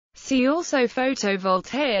See also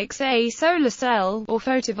Photovoltaics A. Solar cell, or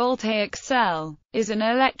photovoltaic cell, is an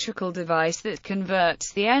electrical device that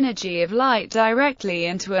converts the energy of light directly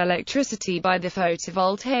into electricity by the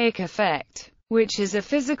photovoltaic effect, which is a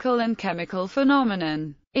physical and chemical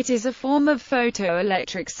phenomenon. It is a form of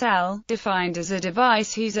photoelectric cell, defined as a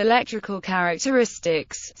device whose electrical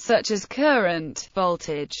characteristics, such as current,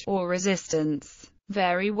 voltage, or resistance,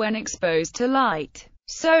 vary when exposed to light.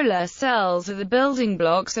 Solar cells are the building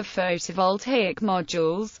blocks of photovoltaic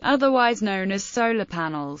modules, otherwise known as solar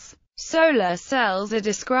panels. Solar cells are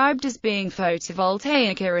described as being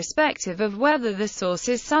photovoltaic irrespective of whether the source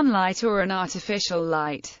is sunlight or an artificial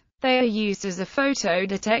light. They are used as a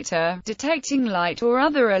photodetector, detecting light or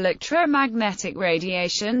other electromagnetic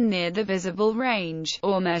radiation near the visible range,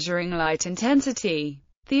 or measuring light intensity.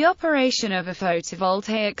 The operation of a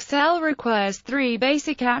photovoltaic cell requires three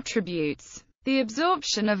basic attributes: the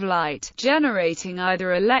absorption of light, generating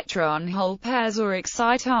either electron-hole pairs or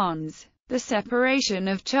excitons; the separation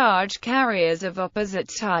of charge carriers of opposite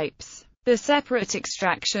types; the separate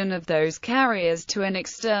extraction of those carriers to an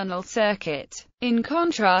external circuit. In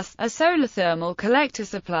contrast, a solar thermal collector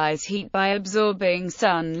supplies heat by absorbing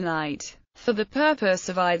sunlight, for the purpose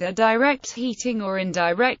of either direct heating or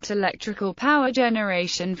indirect electrical power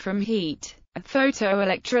generation from heat. A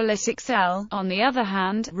photoelectrolytic cell, on the other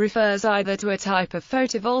hand, refers either to a type of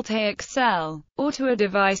photovoltaic cell, or to a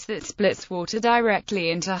device that splits water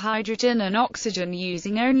directly into hydrogen and oxygen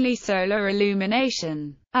using only solar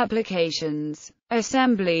illumination. Applications: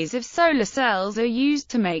 assemblies of solar cells are used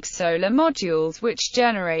to make solar modules which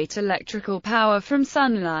generate electrical power from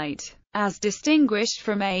sunlight, as distinguished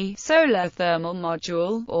from a solar thermal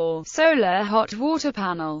module, or solar hot water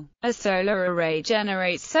panel. A solar array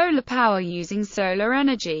generates solar power using solar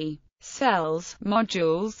energy. Cells,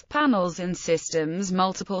 modules, panels and systems.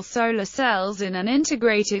 Multiple solar cells in an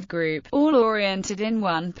integrated group, all oriented in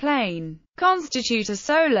one plane, constitute a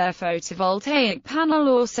solar photovoltaic panel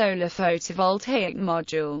or solar photovoltaic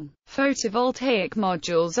module. Photovoltaic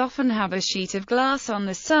modules often have a sheet of glass on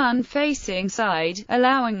the sun-facing side,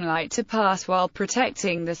 allowing light to pass while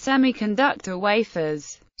protecting the semiconductor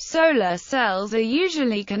wafers. Solar cells are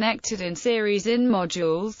usually connected in series in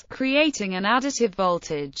modules, creating an additive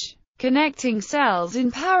voltage. Connecting cells in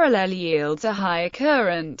parallel yields a higher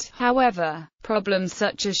current. However, problems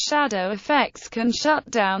such as shadow effects can shut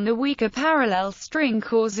down the weaker parallel string,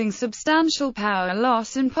 causing substantial power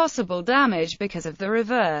loss and possible damage because of the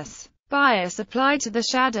reverse bias applied to the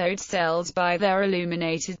shadowed cells by their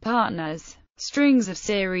illuminated partners. Strings of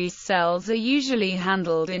series cells are usually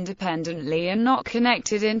handled independently and not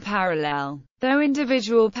connected in parallel, though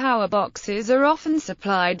individual power boxes are often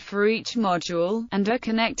supplied for each module, and are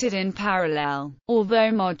connected in parallel.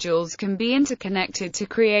 Although modules can be interconnected to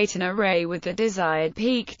create an array with the desired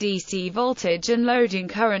peak DC voltage and loading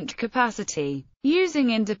current capacity, using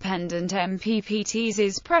independent MPPTs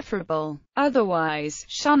is preferable. Otherwise,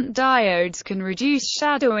 shunt diodes can reduce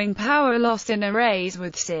shadowing power loss in arrays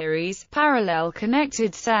with series, parallel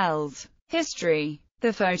connected cells. History: the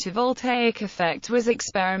photovoltaic effect was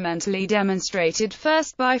experimentally demonstrated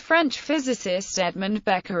first by French physicist Edmond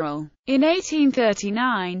Becquerel. In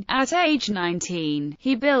 1839, at age 19,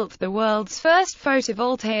 he built the world's first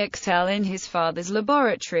photovoltaic cell in his father's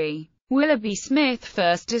laboratory. Willoughby Smith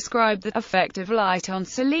first described the effect of light on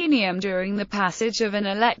selenium during the passage of an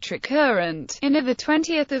electric current, in the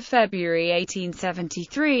 20th of February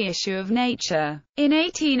 1873 issue of Nature. In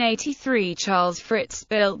 1883, Charles Fritz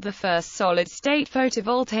built the first solid-state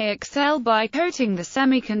photovoltaic cell by coating the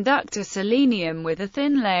semiconductor selenium with a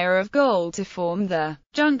thin layer of gold to form the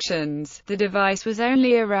junctions. The device was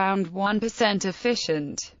only around 1%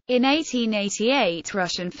 efficient. In 1888,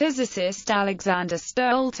 Russian physicist Alexander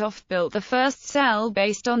Stoltov built the first cell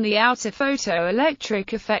based on the outer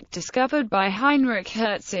photoelectric effect discovered by Heinrich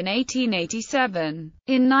Hertz in 1887.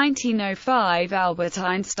 In 1905, Albert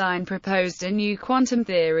Einstein proposed a new quantum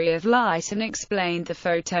theory of light and explained the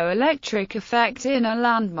photoelectric effect in a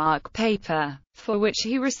landmark paper, for which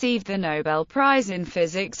he received the Nobel Prize in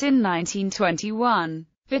Physics in 1921.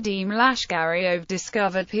 Vadim Lashkaryov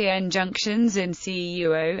discovered p-n junctions in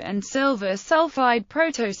CuO and silver sulfide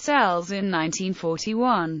protocells in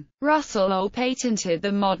 1941. Russell Ohl patented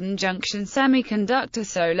the modern junction semiconductor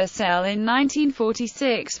solar cell in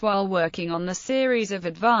 1946 while working on the series of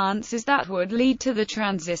advances that would lead to the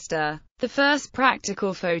transistor. The first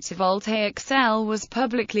practical photovoltaic cell was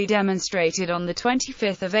publicly demonstrated on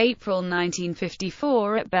 25 April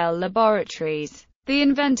 1954 at Bell Laboratories. The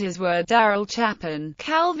inventors were Darrell Chapin,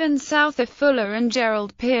 Calvin Souther Fuller and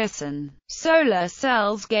Gerald Pearson. Solar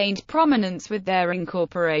cells gained prominence with their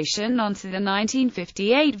incorporation onto the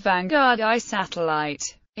 1958 Vanguard I satellite.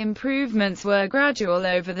 Improvements were gradual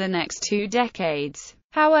over the next 2 decades.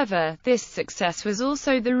 However, this success was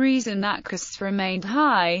also the reason that costs remained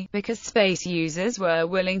high, because space users were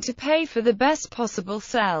willing to pay for the best possible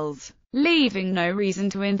cells, leaving no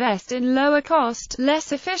reason to invest in lower-cost,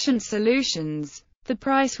 less efficient solutions. The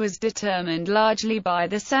price was determined largely by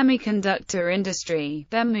the semiconductor industry.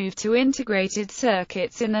 Their move to integrated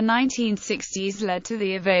circuits in the 1960s led to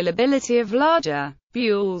the availability of larger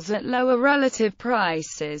boules at lower relative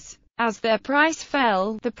prices. As their price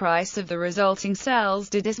fell, the price of the resulting cells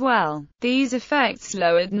did as well. These effects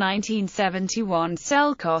lowered 1971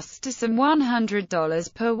 cell costs to some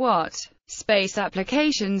 $100 per watt. Space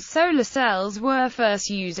applications. Solar cells were first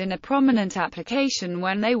used in a prominent application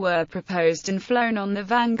when they were proposed and flown on the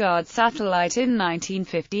Vanguard satellite in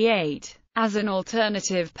 1958, as an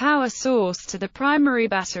alternative power source to the primary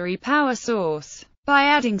battery power source. By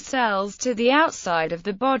adding cells to the outside of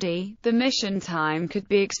the body, the mission time could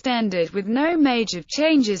be extended with no major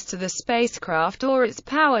changes to the spacecraft or its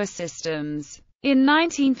power systems. In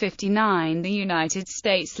 1959, the United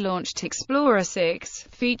States launched Explorer 6,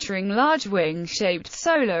 featuring large wing-shaped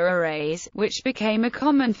solar arrays, which became a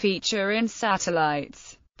common feature in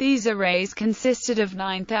satellites. These arrays consisted of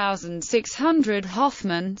 9,600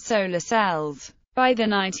 Hoffman solar cells. By the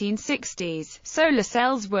 1960s, solar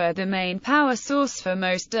cells were the main power source for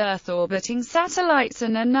most Earth-orbiting satellites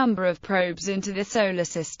and a number of probes into the solar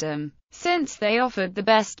system, since they offered the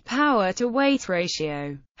best power-to-weight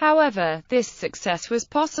ratio. However, this success was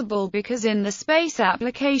possible because in the space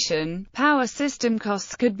application, power system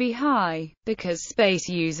costs could be high, because space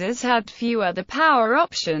users had few other power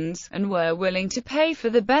options, and were willing to pay for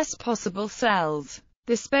the best possible cells.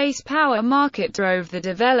 The space power market drove the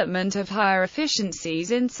development of higher efficiencies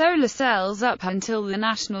in solar cells up until the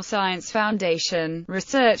National Science Foundation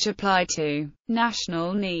Research Applied to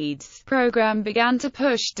National Needs program began to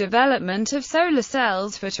push development of solar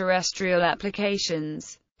cells for terrestrial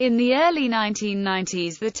applications. In the early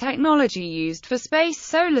 1990s, the technology used for space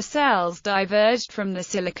solar cells diverged from the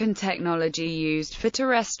silicon technology used for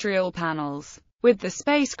terrestrial panels, with the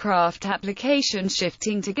spacecraft application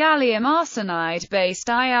shifting to gallium arsenide-based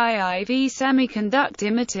IIIV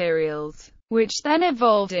semiconductor materials, which then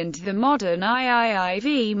evolved into the modern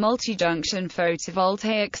IIIV multi-junction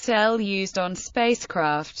photovoltaic cell used on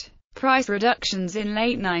spacecraft. Price reductions. In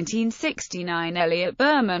late 1969, Elliot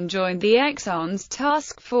Berman joined the Exxon's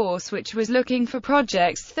task force, which was looking for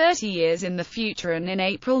projects 30 years in the future, and in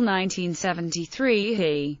April 1973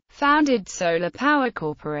 he founded Solar Power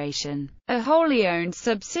Corporation, a wholly owned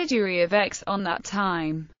subsidiary of Exxon. That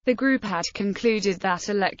time, the group had concluded that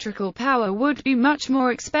electrical power would be much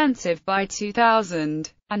more expensive by 2000,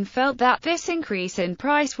 and felt that this increase in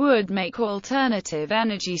price would make alternative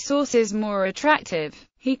energy sources more attractive.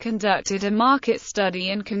 He conducted a market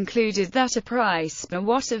study and concluded that a price per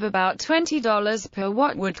watt of about $20 per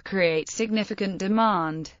watt would create significant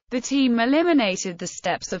demand. The team eliminated the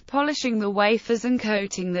steps of polishing the wafers and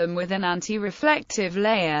coating them with an anti-reflective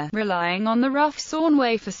layer, relying on the rough sawn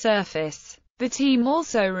wafer surface. The team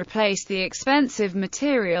also replaced the expensive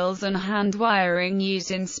materials and hand wiring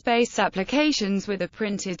used in space applications with a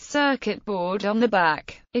printed circuit board on the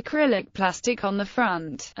back, acrylic plastic on the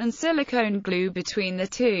front, and silicone glue between the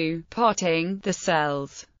two, potting the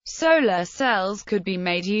cells. Solar cells could be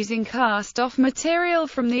made using cast-off material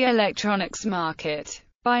from the electronics market.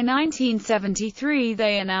 By 1973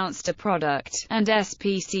 they announced a product, and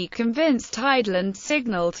SPC convinced Heidland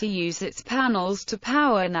Signal to use its panels to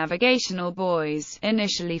power navigational buoys,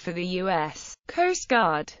 initially for the U.S. Coast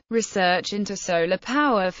Guard. Research into solar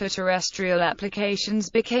power for terrestrial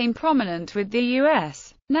applications became prominent with the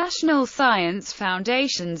U.S. National Science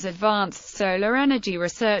Foundation's Advanced Solar Energy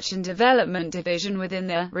Research and Development Division within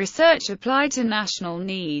the Research Applied to National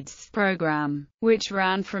Needs program, which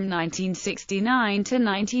ran from 1969 to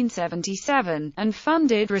 1977, and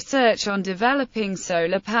funded research on developing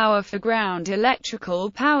solar power for ground electrical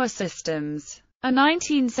power systems. A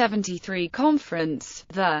 1973 conference,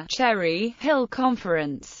 the Cherry Hill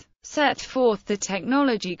Conference, set forth the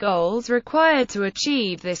technology goals required to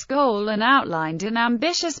achieve this goal and outlined an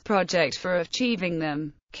ambitious project for achieving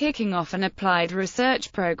them, kicking off an applied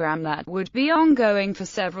research program that would be ongoing for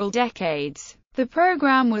several decades. The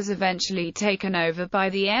program was eventually taken over by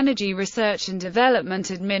the Energy Research and Development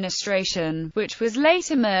Administration, which was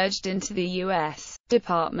later merged into the U.S.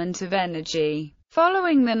 Department of Energy.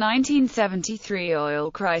 Following the 1973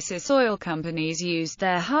 oil crisis, oil companies used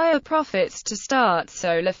their higher profits to start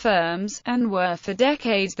solar firms, and were for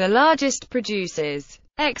decades the largest producers.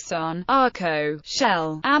 Exxon, Arco,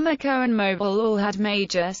 Shell, Amoco and Mobil all had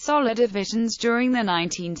major solar divisions during the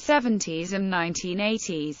 1970s and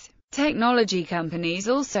 1980s. Technology companies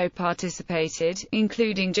also participated,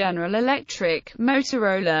 including General Electric,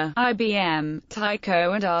 Motorola, IBM,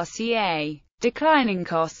 Tyco and RCA. Declining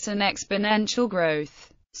costs and exponential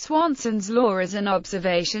growth. Swanson's law is an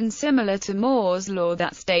observation similar to Moore's law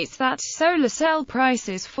that states that solar cell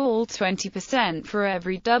prices fall 20% for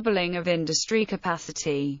every doubling of industry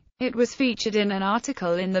capacity. It was featured in an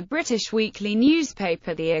article in the British weekly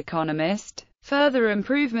newspaper The Economist. Further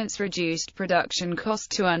improvements reduced production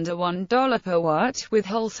cost to under $1 per watt, with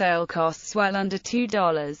wholesale costs well under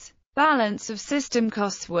 $2. Balance of system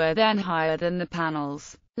costs were then higher than the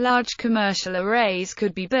panels. Large commercial arrays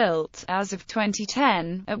could be built, as of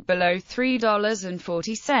 2010, at below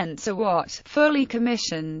 $3.40 a watt, fully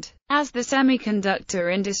commissioned. As the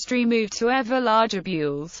semiconductor industry moved to ever larger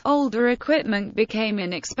builds, older equipment became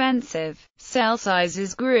inexpensive. Cell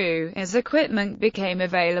sizes grew, as equipment became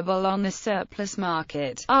available on the surplus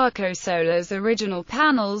market. Arco Solar's original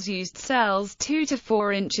panels used cells 2 to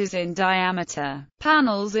 4 inches in diameter.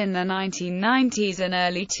 Panels in the 1990s and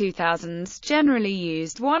early 2000s generally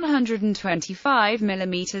used 125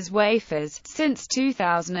 mm wafers. Since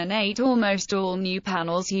 2008, almost all new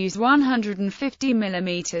panels use 150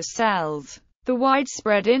 mm cells. The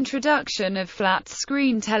widespread introduction of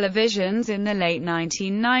flat-screen televisions in the late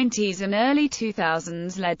 1990s and early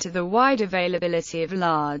 2000s led to the wide availability of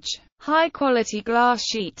large, high-quality glass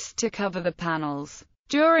sheets to cover the panels.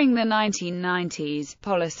 During the 1990s,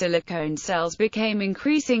 polysilicon cells became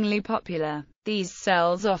increasingly popular. These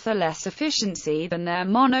cells offer less efficiency than their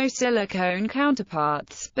monosilicon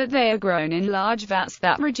counterparts, but they are grown in large vats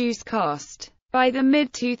that reduce cost. By the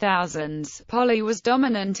mid-2000s, poly was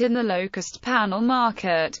dominant in the low-cost panel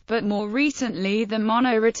market, but more recently the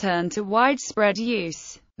mono returned to widespread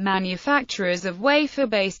use. Manufacturers of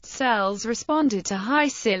wafer-based cells responded to high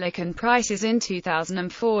silicon prices in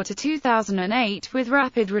 2004 to 2008 with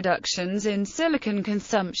rapid reductions in silicon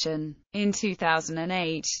consumption. In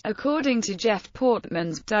 2008, according to Jeff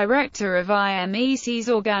Portman, director of IMEC's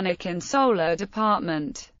Organic and Solar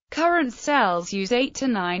Department, current cells use 8 to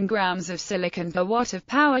 9 grams of silicon per watt of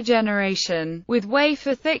power generation, with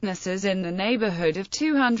wafer thicknesses in the neighborhood of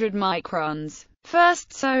 200 microns.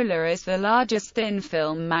 First Solar is the largest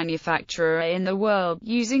thin-film manufacturer in the world,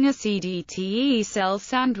 using a CDTE cell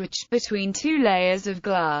sandwiched between 2 layers of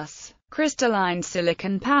glass. Crystalline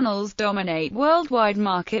silicon panels dominate worldwide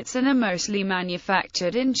markets and are mostly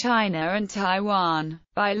manufactured in China and Taiwan.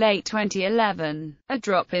 By late 2011, a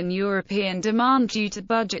drop in European demand due to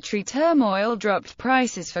budgetary turmoil dropped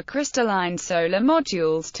prices for crystalline solar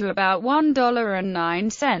modules to about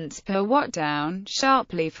 $1.09 per watt, down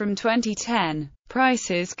sharply from 2010.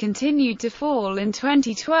 Prices continued to fall in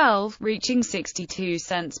 2012, reaching 62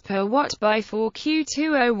 cents per watt by 4Q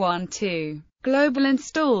 2012. Global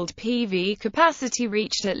installed PV capacity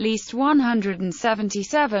reached at least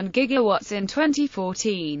 177 gigawatts in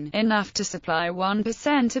 2014, enough to supply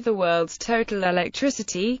 1% of the world's total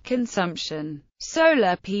electricity consumption.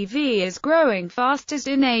 Solar PV is growing fastest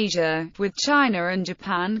in Asia, with China and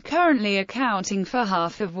Japan currently accounting for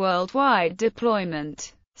half of worldwide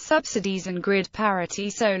deployment. Subsidies and grid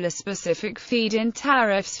parity. Solar-specific feed-in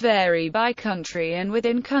tariffs vary by country and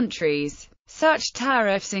within countries. Such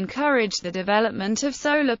tariffs encourage the development of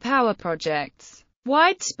solar power projects.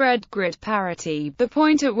 Widespread grid parity, the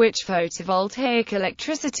point at which photovoltaic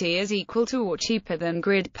electricity is equal to or cheaper than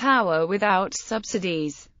grid power without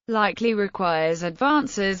subsidies, likely requires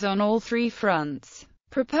advances on all 3 fronts.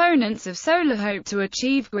 Proponents of solar hope to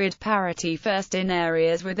achieve grid parity first in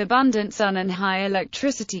areas with abundant sun and high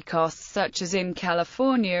electricity costs such as in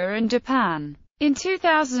California and Japan. In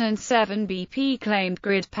 2007, BP claimed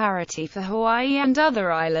grid parity for Hawaii and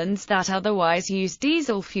other islands that otherwise use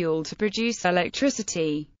diesel fuel to produce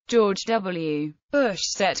electricity. George W. Bush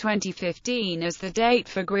set 2015 as the date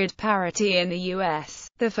for grid parity in the U.S.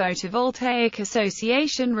 The Photovoltaic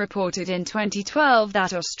Association reported in 2012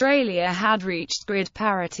 that Australia had reached grid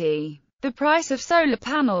parity. The price of solar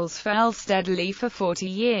panels fell steadily for 40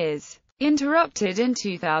 years. interrupted in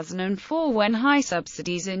 2004 when high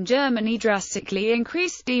subsidies in Germany drastically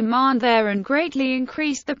increased demand there and greatly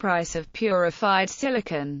increased the price of purified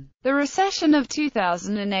silicon. The recession of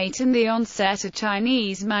 2008 and the onset of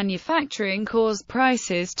Chinese manufacturing caused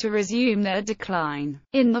prices to resume their decline.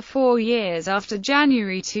 In the 4 years after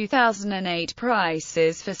January 2008,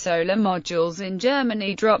 prices for solar modules in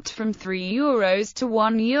Germany dropped from €3 to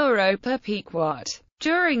 €1 per peak watt.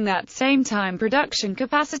 During that same time, production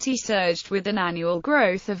capacity surged with an annual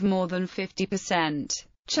growth of more than 50%.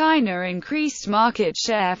 China increased market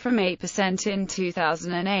share from 8% in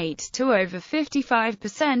 2008 to over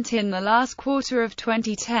 55% in the last quarter of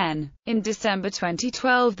 2010. In December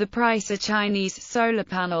 2012, the price of Chinese solar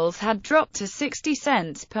panels had dropped to 60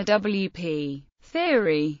 cents per WP.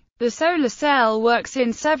 Theory: the solar cell works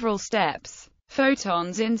in several steps.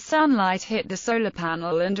 Photons in sunlight hit the solar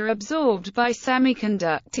panel and are absorbed by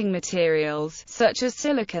semiconducting materials, such as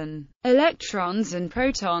silicon. Electrons and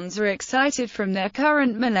protons are excited from their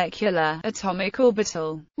current molecular, atomic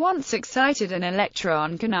orbital. Once excited, an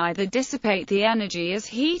electron can either dissipate the energy as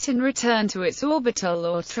heat and return to its orbital,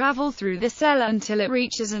 or travel through the cell until it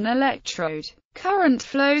reaches an electrode. Current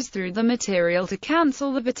flows through the material to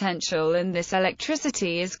cancel the potential, and this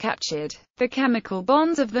electricity is captured. The chemical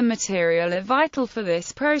bonds of the material are vital for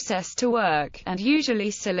this process to work, and usually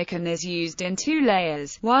silicon is used in 2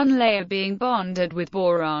 layers, one layer being bonded with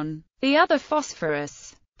boron, the other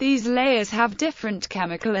phosphorus. These layers have different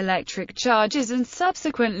chemical electric charges and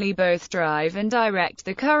subsequently both drive and direct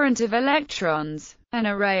the current of electrons. An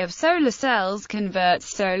array of solar cells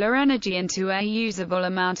converts solar energy into a usable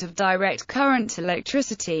amount of direct current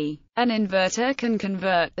electricity. An inverter can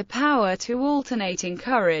convert the power to alternating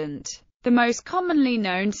current. The most commonly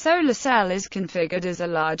known solar cell is configured as a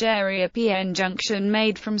large area PN junction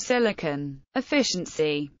made from silicon.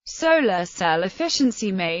 Efficiency: solar cell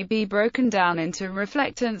efficiency may be broken down into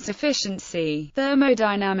reflectance efficiency,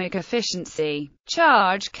 thermodynamic efficiency,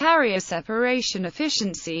 charge carrier separation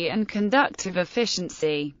efficiency, and conductive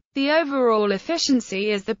efficiency. The overall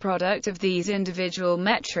efficiency is the product of these individual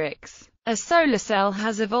metrics. A solar cell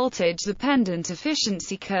has a voltage-dependent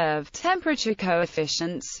efficiency curve, temperature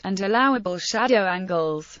coefficients, and allowable shadow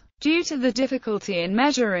angles. Due to the difficulty in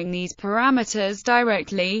measuring these parameters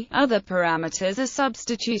directly, other parameters are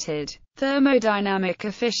substituted. Thermodynamic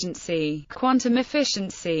efficiency, quantum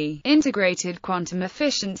efficiency, integrated quantum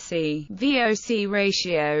efficiency, VOC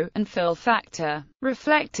ratio, and fill factor.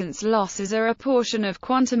 Reflectance losses are a portion of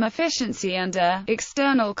quantum efficiency under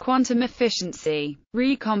external quantum efficiency.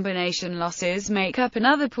 Recombination losses make up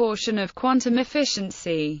another portion of quantum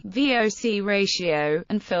efficiency, VOC ratio,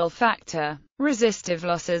 and fill factor. Resistive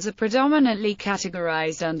losses are predominantly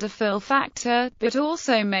categorized under fill factor, but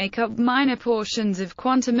also make up minor portions of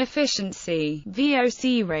quantum efficiency,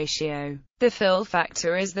 VOC ratio. The fill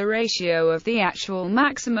factor is the ratio of the actual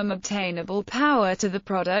maximum obtainable power to the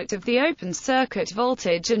product of the open circuit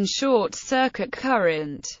voltage and short circuit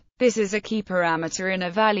current. This is a key parameter in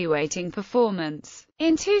evaluating performance.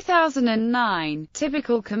 In 2009,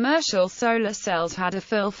 typical commercial solar cells had a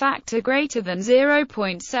fill factor greater than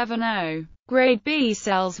 0.70. Grade B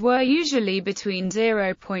cells were usually between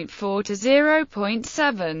 0.4 to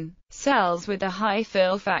 0.7. Cells with a high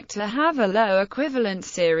fill factor have a low equivalent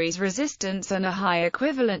series resistance and a high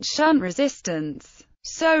equivalent shunt resistance.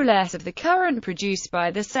 So less of the current produced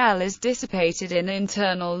by the cell is dissipated in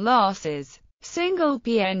internal losses. Single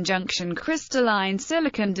PN junction crystalline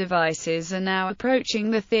silicon devices are now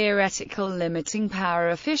approaching the theoretical limiting power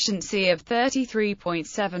efficiency of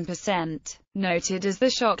 33.7%, noted as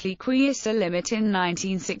the Shockley-Queisser limit in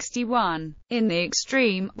 1961. In the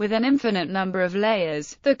extreme, with an infinite number of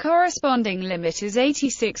layers, the corresponding limit is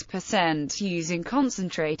 86% using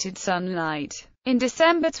concentrated sunlight. In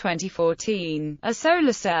December 2014, a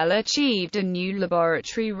solar cell achieved a new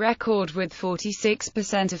laboratory record with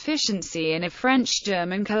 46% efficiency in a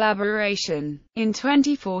French-German collaboration. In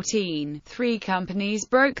 2014, 3 companies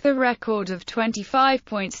broke the record of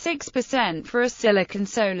 25.6% for a silicon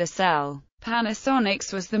solar cell.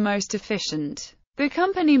 Panasonic's was the most efficient. The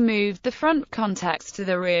company moved the front contacts to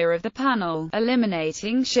the rear of the panel,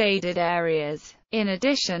 eliminating shaded areas. In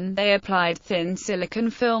addition, they applied thin silicon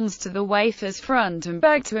films to the wafer's front and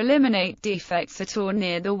back to eliminate defects at or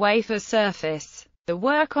near the wafer surface. The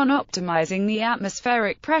work on optimizing the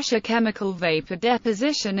atmospheric pressure chemical vapor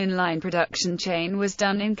deposition in-line production chain was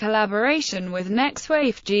done in collaboration with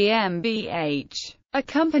Nextwave GmbH, a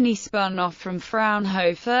company spun off from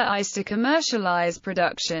Fraunhofer ICE to commercialize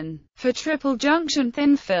production. For triple-junction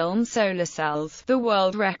thin-film solar cells, the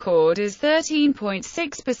world record is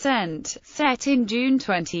 13.6%, set in June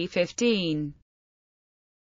 2015.